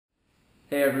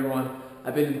Hey everyone,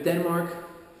 I've been in Denmark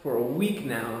for a week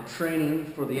now training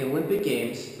for the Olympic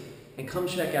Games, and come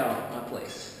check out my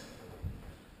place.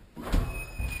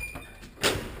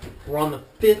 We're on the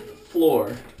 5th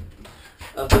floor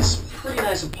of this pretty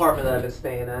nice apartment that I've been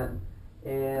staying at,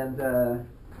 and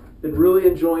been really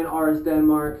enjoying Aarhus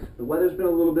Denmark. The weather's been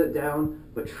a little bit down,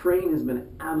 but training has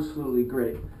been absolutely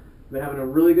great. I've been having a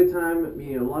really good time,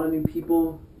 meeting a lot of new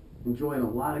people, enjoying a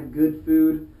lot of good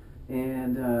food,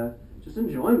 and just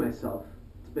enjoying myself.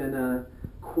 It's been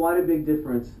quite a big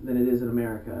difference than it is in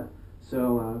America.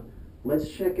 So let's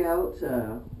check out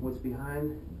what's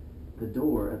behind the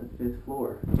door at the 5th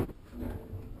floor.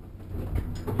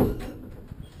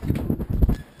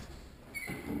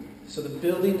 So the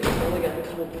building has only got a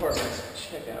couple apartments.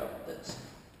 Check out this.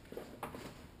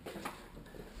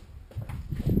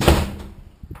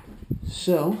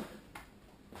 So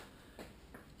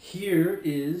here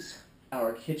is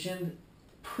our kitchen.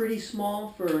 Pretty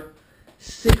small for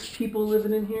 6 people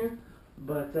living in here,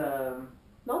 but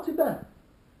not too bad.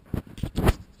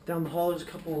 Down the hall there's a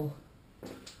couple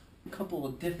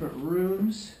of different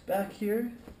rooms back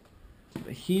here,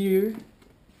 but here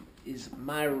is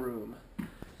my room.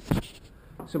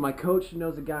 So my coach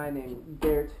knows a guy named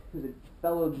Bert, who's a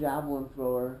fellow javelin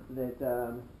thrower,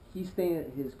 that he's staying at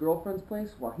his girlfriend's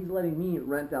place while he's letting me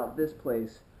rent out this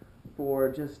place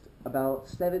for just about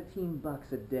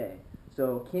 $17 a day.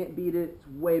 So can't beat it.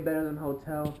 It's way better than a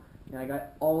hotel, and I got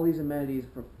all these amenities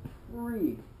for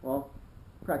free. Well,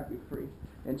 practically free.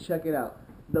 And check it out,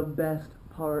 the best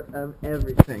part of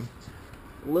everything.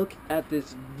 Look at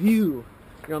this view.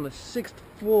 You're on the 6th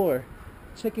floor,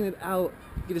 checking it out.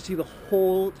 You get to see the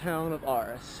whole town of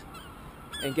Aarhus.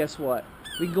 And guess what?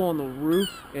 We can go on the roof,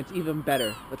 and it's even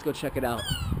better. Let's go check it out.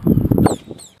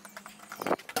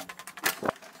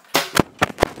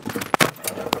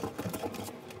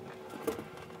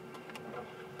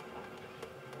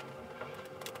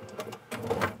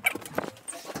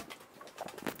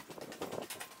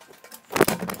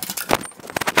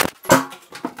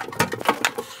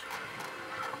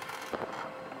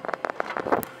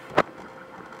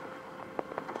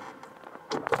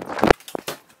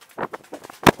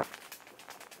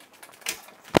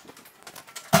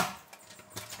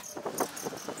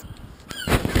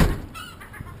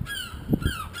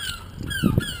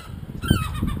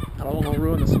 I don't want to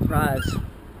ruin the surprise.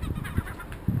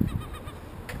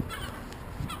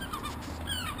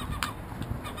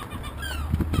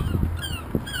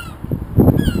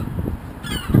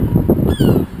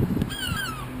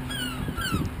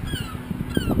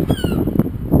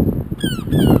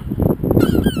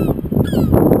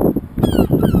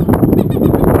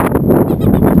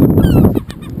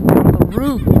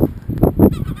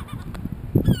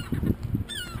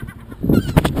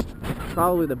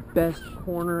 Probably the best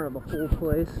corner of the whole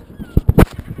place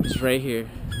is right here.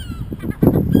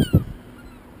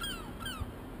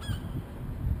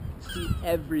 See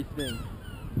everything.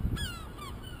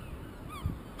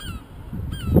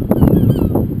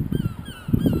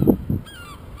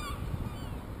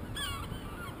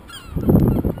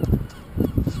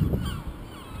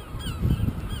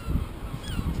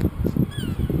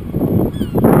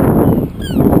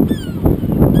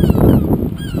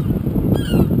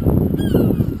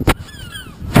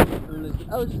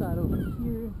 Other side over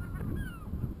here,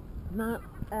 not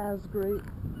as great,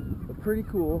 but pretty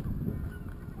cool.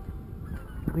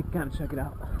 We can kind of check it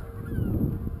out.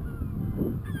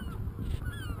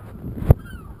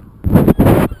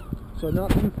 So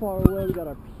not too far away, we got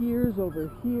our piers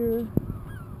over here.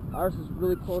 Ours is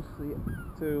really close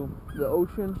to the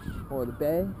ocean or the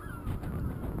bay.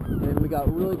 And we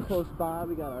got really close by,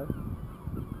 we got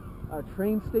our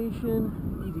train station,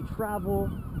 easy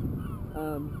travel.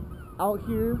 Out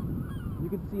here, you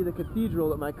can see the cathedral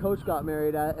that my coach got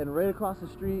married at, and right across the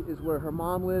street is where her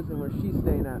mom lives and where she's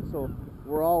staying at, so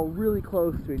we're all really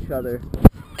close to each other.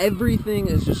 Everything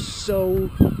is just so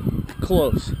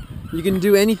close. You can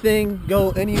do anything,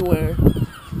 go anywhere,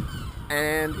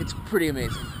 and it's pretty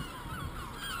amazing.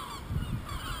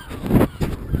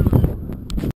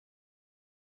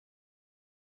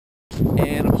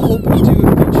 And I'm hoping to do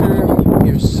a picture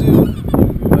here soon,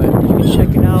 but you can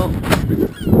check it out.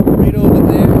 Right over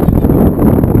there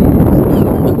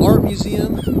is the art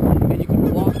museum, and you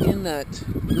can walk in that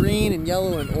green and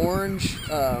yellow and orange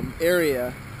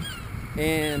area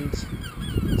and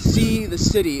see the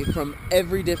city from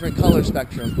every different color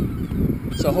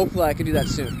spectrum. So hopefully I can do that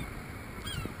soon.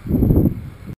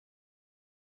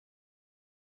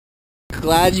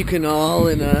 Glad you can all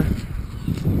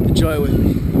enjoy with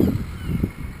me.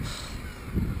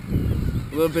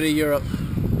 A little bit of Europe.